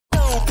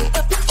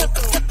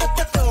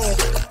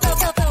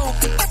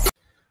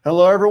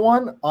Hello,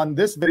 everyone. On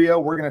this video,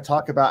 we're going to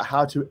talk about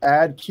how to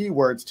add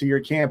keywords to your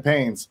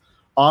campaigns.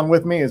 On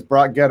with me is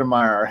Brock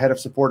Gettemeyer, our head of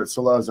support at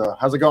Sellozo.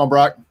 How's it going,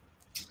 Brock?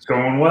 It's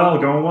going well,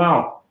 going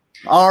well.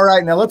 All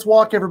right, now let's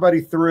walk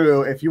everybody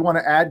through. If you want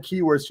to add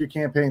keywords to your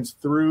campaigns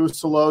through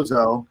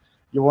Sellozo,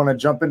 you want to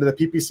jump into the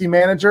PPC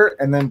manager,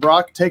 and then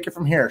Brock, take it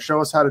from here. Show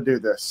us how to do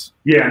this.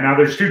 Yeah, now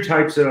there's two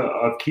types of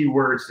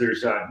keywords.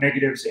 There's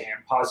negatives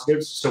and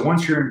positives. So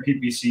once you're in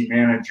PPC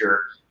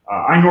manager,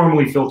 I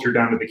normally filter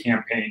down to the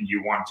campaign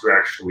you want to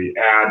actually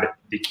add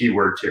the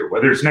keyword to,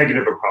 whether it's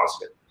negative or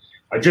positive.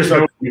 Just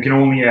know you can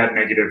only add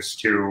negatives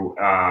to,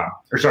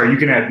 you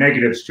can add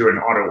negatives to an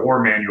auto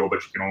or manual, but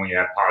you can only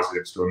add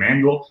positives to a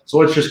manual. So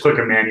let's just click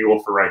a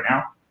manual for right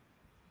now.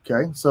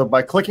 Okay, so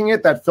by clicking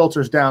it, that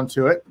filters down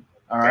to it.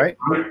 All right.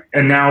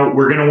 And now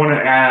we're going to want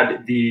to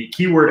add the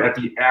keyword at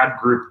the ad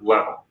group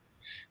level.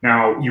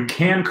 Now, you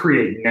can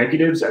create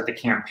negatives at the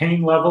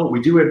campaign level.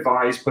 We do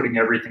advise putting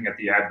everything at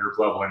the ad group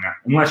level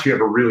unless you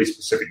have a really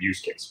specific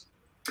use case.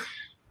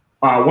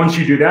 Once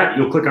you do that,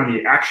 you'll click on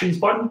the Actions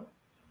button,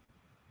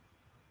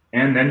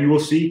 and then you will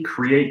see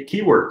Create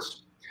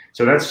Keywords.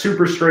 So that's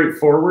super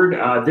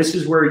straightforward. This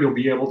is where you'll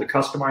be able to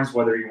customize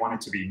whether you want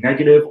it to be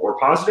negative or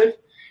positive.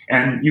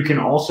 And you can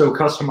also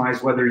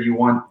customize whether you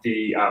want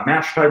the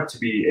match type to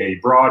be a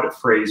broad,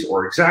 phrase,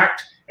 or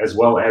exact, as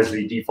well as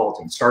the default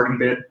and starting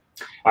bid.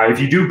 If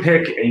you do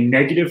pick a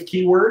negative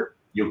keyword,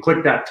 you'll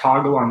click that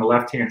toggle on the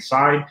left-hand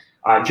side.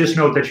 Just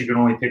note that you can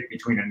only pick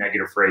between a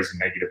negative phrase and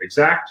negative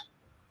exact.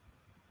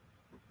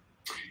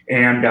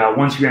 And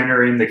once you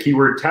enter in the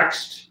keyword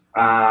text,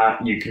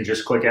 you can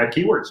just click Add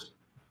Keywords.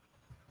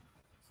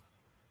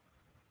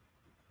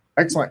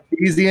 Excellent.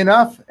 Easy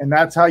enough. And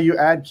that's how you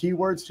add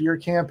keywords to your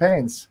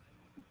campaigns.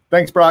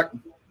 Thanks, Brock.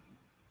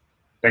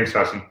 Thanks,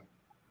 Dustin.